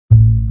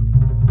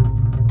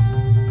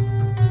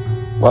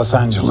Los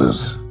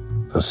Angeles,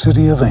 the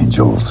city of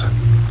angels.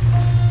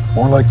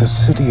 More like the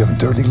city of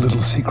dirty little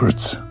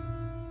secrets.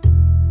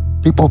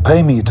 People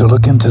pay me to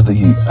look into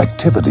the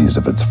activities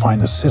of its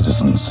finest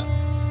citizens.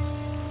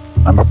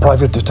 I'm a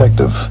private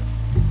detective.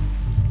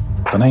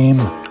 The name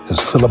is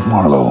Philip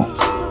Marlowe.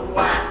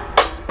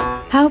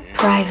 How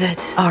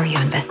private are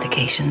your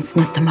investigations,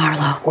 Mr.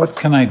 Marlowe? What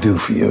can I do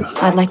for you?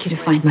 I'd like you to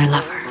find my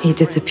lover. He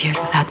disappeared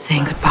without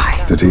saying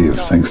goodbye. Did he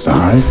have things to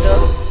hide?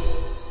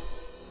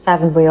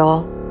 Haven't we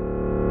all?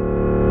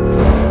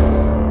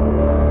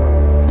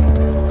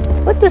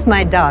 What does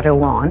my daughter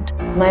want?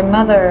 My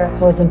mother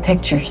was in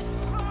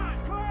pictures.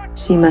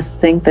 She must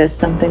think there's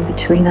something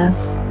between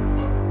us.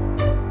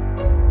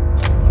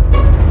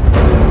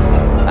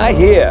 I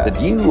hear that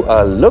you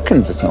are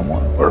looking for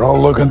someone. We're all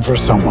looking for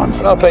someone.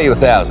 But I'll pay you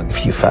 $1,000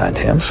 if you find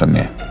him for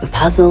me. The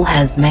puzzle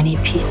has many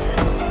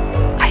pieces.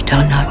 I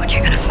don't know what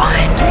you're gonna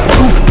find.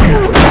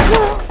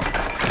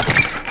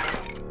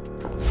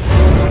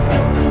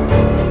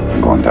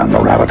 I'm going down the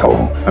rabbit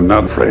hole. I'm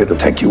not afraid to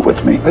take you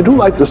with me. I do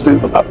like this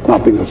thing about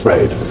not being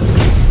afraid.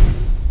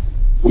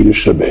 Well, you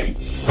should be.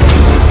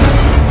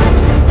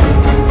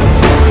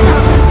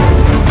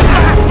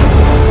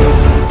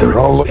 They're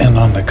all in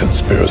on the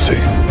conspiracy.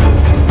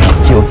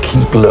 You'll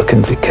keep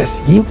looking because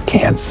you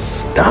can't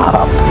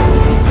stop.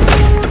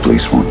 The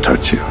police won't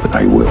touch you, but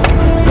I will.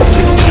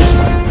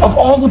 Of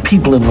all the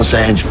people in Los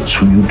Angeles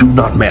who you do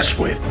not mess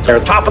with, they're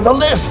top of the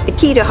list. The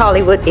key to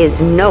Hollywood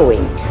is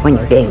knowing when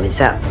your game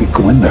is up. We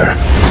go in there,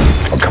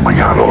 we're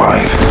coming out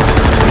alive.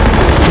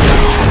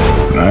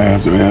 I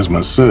have to ask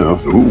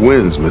myself, who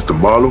wins, Mr.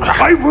 Marlowe?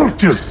 I will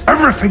do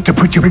everything to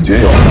put you in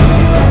jail.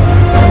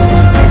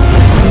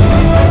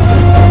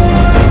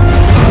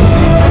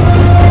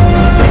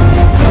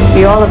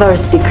 We all have our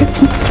secrets,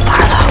 Mr.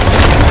 Marlowe.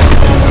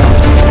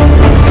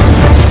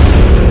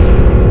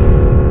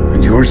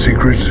 And your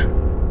secrets?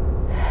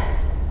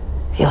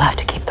 You'll have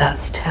to keep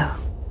those too.